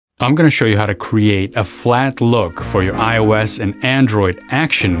I'm going to show you how to create a flat look for your iOS and Android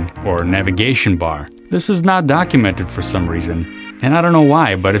action or navigation bar. This is not documented for some reason, and I don't know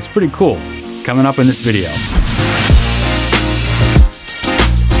why, but it's pretty cool. Coming up in this video.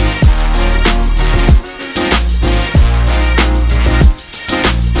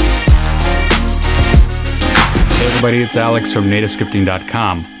 Hey everybody, it's Alex from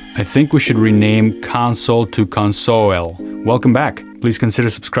nativescripting.com. I think we should rename console to console. Welcome back. Please consider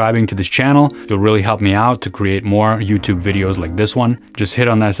subscribing to this channel. It'll really help me out to create more YouTube videos like this one. Just hit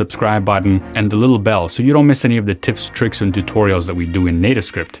on that subscribe button and the little bell so you don't miss any of the tips, tricks, and tutorials that we do in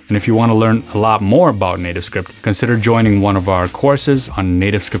NativeScript. And if you want to learn a lot more about NativeScript, consider joining one of our courses on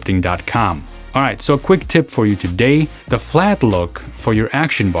nativescripting.com. Alright, so a quick tip for you today, the flat look for your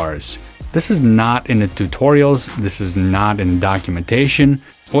action bars. This is not in the tutorials, this is not in documentation.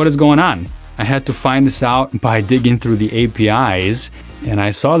 What is going on? I had to find this out by digging through the APIs, and I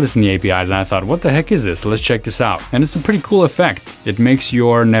saw this in the APIs and I thought, what the heck is this? Let's check this out. And it's a pretty cool effect. It makes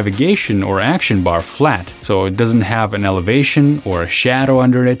your navigation or action bar flat, so it doesn't have an elevation or a shadow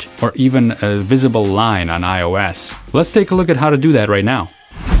under it, or even a visible line on iOS. Let's take a look at how to do that right now.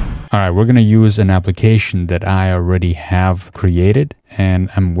 All right, we're gonna use an application that I already have created and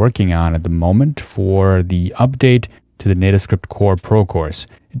I'm working on at the moment for the update to the NativeScript Core Pro course.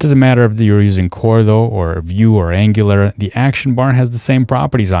 It doesn't matter if you're using Core though, or Vue or Angular, the action bar has the same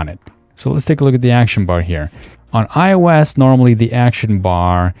properties on it. So let's take a look at the action bar here. On iOS, normally the action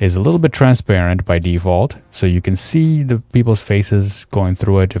bar is a little bit transparent by default, so you can see the people's faces going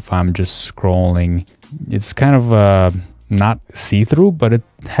through it if I'm just scrolling. It's kind of not see-through, but it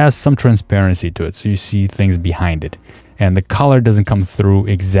has some transparency to it, so you see things behind it. And the color doesn't come through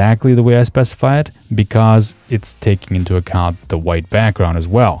exactly the way I specify it because it's taking into account the white background as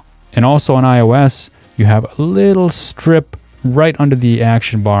well. And also on iOS, you have a little strip right under the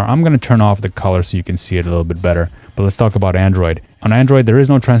action bar. I'm going to turn off the color so you can see it a little bit better. But let's talk about Android. On Android, there is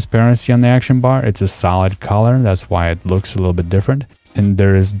no transparency on the action bar. It's a solid color. That's why it looks a little bit different. And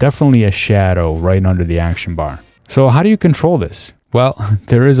there is definitely a shadow right under the action bar. So how do you control this? Well,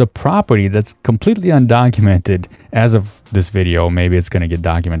 there is a property that's completely undocumented as of this video. Maybe it's going to get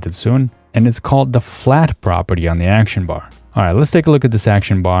documented soon. And it's called the flat property on the action bar. All right, let's take a look at this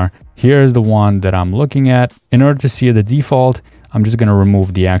action bar. Here's the one that I'm looking at. In order to see the default, I'm just going to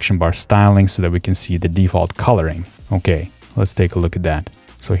remove the action bar styling so that we can see the default coloring. Okay, let's take a look at that.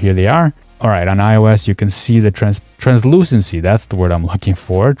 So here they are. All right, on iOS, you can see the translucency. That's the word I'm looking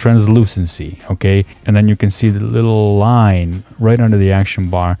for, translucency, okay? And then you can see the little line right under the action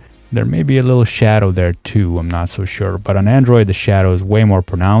bar. There may be a little shadow there too, I'm not so sure. But on Android, the shadow is way more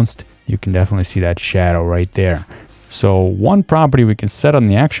pronounced. You can definitely see that shadow right there. So one property we can set on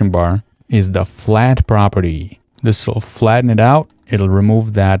the action bar is the flat property. This will flatten it out. It'll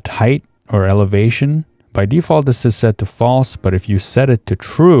remove that height or elevation. By default, this is set to false, but if you set it to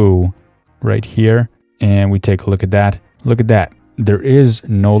true, right here, and we take a look at that. Look at that. There is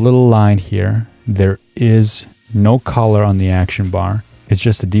no little line here. There is no color on the action bar. It's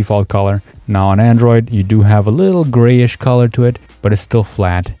just a default color. Now on Android, you do have a little grayish color to it, but it's still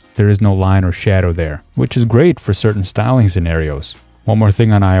flat. There is no line or shadow there, which is great for certain styling scenarios. One more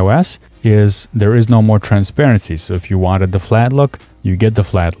thing on iOS is there is no more transparency. So if you wanted the flat look, you get the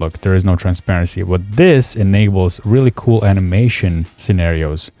flat look. There is no transparency. But this enables really cool animation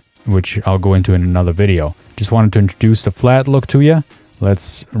scenarios, which I'll go into in another video. Just wanted to introduce the flat look to you.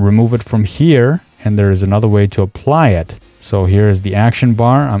 Let's remove it from here, and there is another way to apply it. So here's the action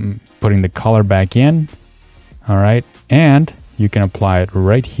bar. I'm putting the color back in. All right, and you can apply it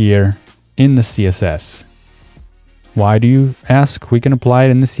right here in the CSS. Why do you ask? We can apply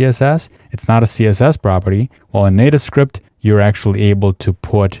it in the CSS. It's not a CSS property. Well, in NativeScript, you're actually able to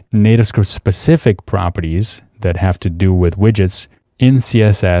put NativeScript specific properties that have to do with widgets in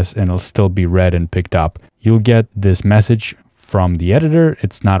CSS, and it'll still be read and picked up. You'll get this message from the editor.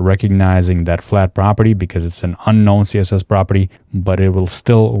 It's not recognizing that flat property because it's an unknown CSS property, but it will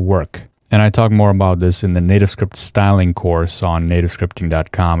still work. And I talk more about this in the NativeScript styling course on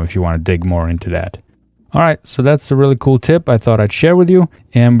nativescripting.com if you want to dig more into that. All right, so that's a really cool tip I thought I'd share with you.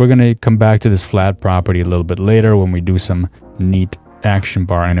 And we're going to come back to this flat property a little bit later when we do some neat action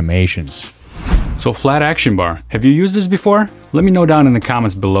bar animations. So flat action bar, have you used this before? Let me know down in the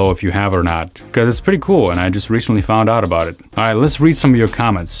comments below if you have or not, because it's pretty cool and I just recently found out about it. All right, let's read some of your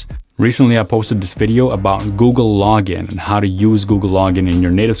comments. Recently, I posted this video about Google Login and how to use Google Login in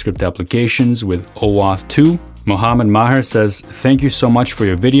your NativeScript applications with OAuth 2. Mohammed Maher says, thank you so much for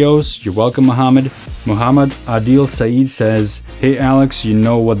your videos. You're welcome, Mohammed. Muhammad Adil Saeed says, hey Alex, you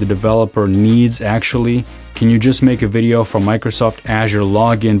know what the developer needs actually. Can you just make a video for Microsoft Azure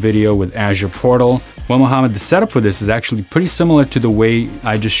login video with Azure Portal? Well, Mohammed, the setup for this is actually pretty similar to the way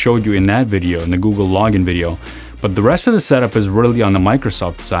I just showed you in that video, in the Google login video. But the rest of the setup is really on the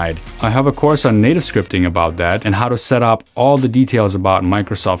Microsoft side. I have a course on native scripting about that and how to set up all the details about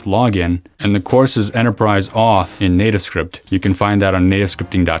Microsoft login. And the course is Enterprise Auth in NativeScript. You can find that on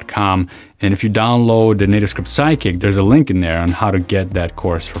nativescripting.com. And if you download the NativeScript Sidekick, there's a link in there on how to get that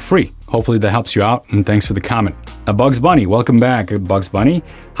course for free. Hopefully that helps you out, and thanks for the comment. Bugs Bunny, welcome back, Bugs Bunny.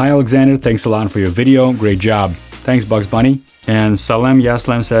 Hi Alexander, thanks a lot for your video, great job. Thanks Bugs Bunny. And Salem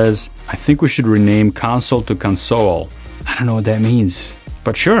Yaslam says, I think we should rename console to console. I don't know what that means,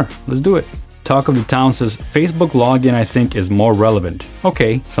 but sure, let's do it. Talk of the Town says, Facebook login I think is more relevant.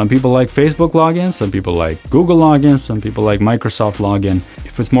 Okay, some people like Facebook login, some people like Google login, some people like Microsoft login.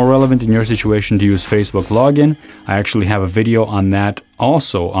 If it's more relevant in your situation to use Facebook login, I actually have a video on that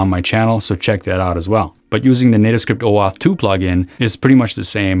also on my channel, so check that out as well. But using the NativeScript OAuth 2 plugin is pretty much the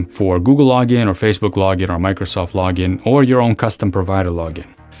same for Google login or Facebook login or Microsoft login or your own custom provider login.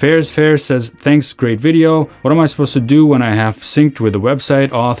 Fairs says, thanks, great video. What am I supposed to do when I have synced with the website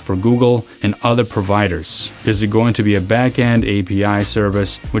auth for Google and other providers? Is it going to be a backend API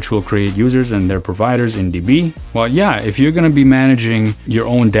service which will create users and their providers in DB? Well, yeah, if you're going to be managing your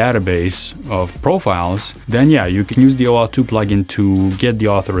own database of profiles, then yeah, you can use the OAuth 2 plugin to get the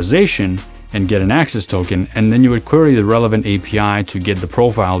authorization and get an access token, and then you would query the relevant API to get the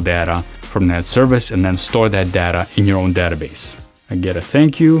profile data from that service and then store that data in your own database. I get a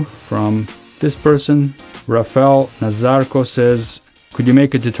thank you from this person. Rafael Nazarko says, could you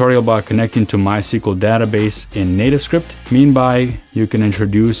make a tutorial about connecting to MySQL database in NativeScript? Meanwhile, you can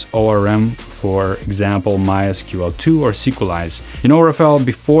introduce ORM, for example, MySQL2 or SQLize. You know, Rafael,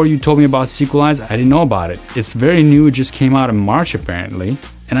 before you told me about SQLize, I didn't know about it. It's very new, it just came out in March apparently,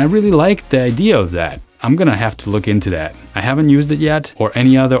 and I really like the idea of that. I'm gonna have to look into that. I haven't used it yet, or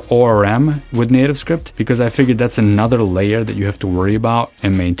any other ORM with NativeScript, because I figured that's another layer that you have to worry about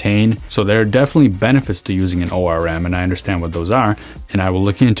and maintain. So there are definitely benefits to using an ORM, and I understand what those are, and I will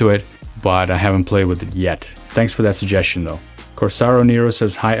look into it, but I haven't played with it yet. Thanks for that suggestion though. Corsaro Nero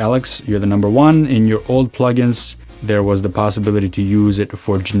says, hi Alex, you're the #1. In your old plugins, there was the possibility to use it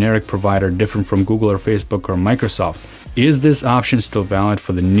for generic provider different from Google or Facebook or Microsoft. Is this option still valid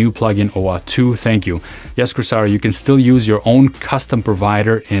for the new plugin OAuth 2? Thank you. Yes, Corsaro, you can still use your own custom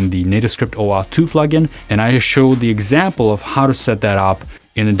provider in the NativeScript OAuth 2 plugin, and I showed the example of how to set that up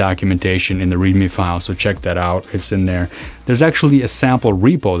in the documentation in the README file, so check that out, it's in there. There's actually a sample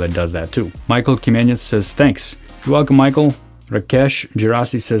repo that does that too. Michael Kimenyet says, thanks. You're welcome, Michael. Rakesh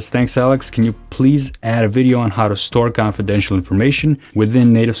Girassi says, thanks Alex, can you please add a video on how to store confidential information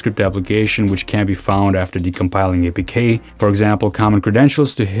within NativeScript application which can be found after decompiling APK, for example, common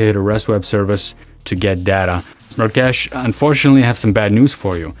credentials to hit a REST web service to get data. Rakesh, unfortunately I have some bad news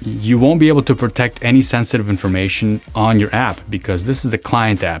for you. You won't be able to protect any sensitive information on your app because this is a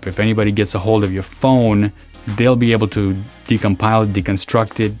client app. If anybody gets a hold of your phone, they'll be able to decompile it,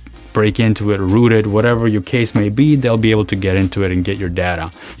 deconstruct it, break into it, root it, whatever your case may be, they'll be able to get into it and get your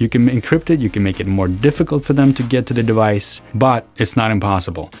data. You can encrypt it, you can make it more difficult for them to get to the device, but it's not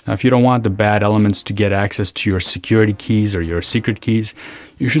impossible. Now, if you don't want the bad elements to get access to your security keys or your secret keys,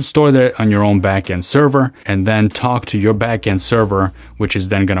 you should store that on your own backend server and then talk to your backend server, which is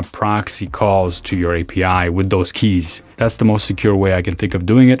then going to proxy calls to your API with those keys. That's the most secure way I can think of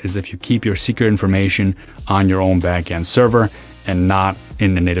doing it, is if you keep your secret information on your own backend server and not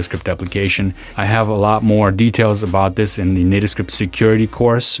in the NativeScript application. I have a lot more details about this in the NativeScript security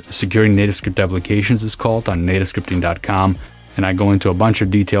course. Securing NativeScript applications is called, on nativescripting.com. And I go into a bunch of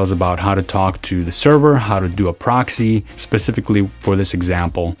details about how to talk to the server, how to do a proxy specifically for this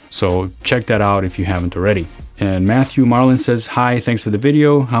example. So check that out if you haven't already. And Matthew Marlin says, hi, thanks for the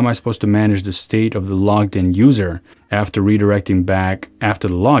video. How am I supposed to manage the state of the logged in user after redirecting back after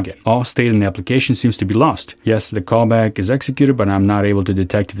the login? All state in the application seems to be lost. Yes, the callback is executed, but I'm not able to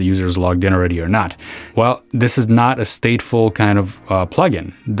detect if the user is logged in already or not. Well, this is not a stateful kind of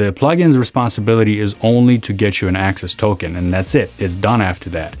plugin. The plugin's responsibility is only to get you an access token, and that's it. It's done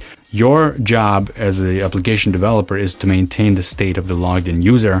after that. Your job as an application developer is to maintain the state of the logged in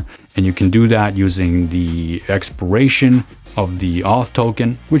user, and you can do that using the expiration of the auth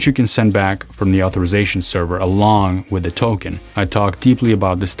token, which you can send back from the authorization server along with the token. I talk deeply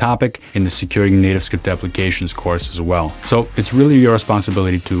about this topic in the Securing NativeScript Applications course as well. So it's really your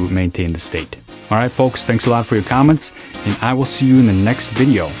responsibility to maintain the state. All right, folks, thanks a lot for your comments, and I will see you in the next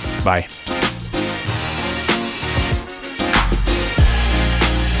video. Bye.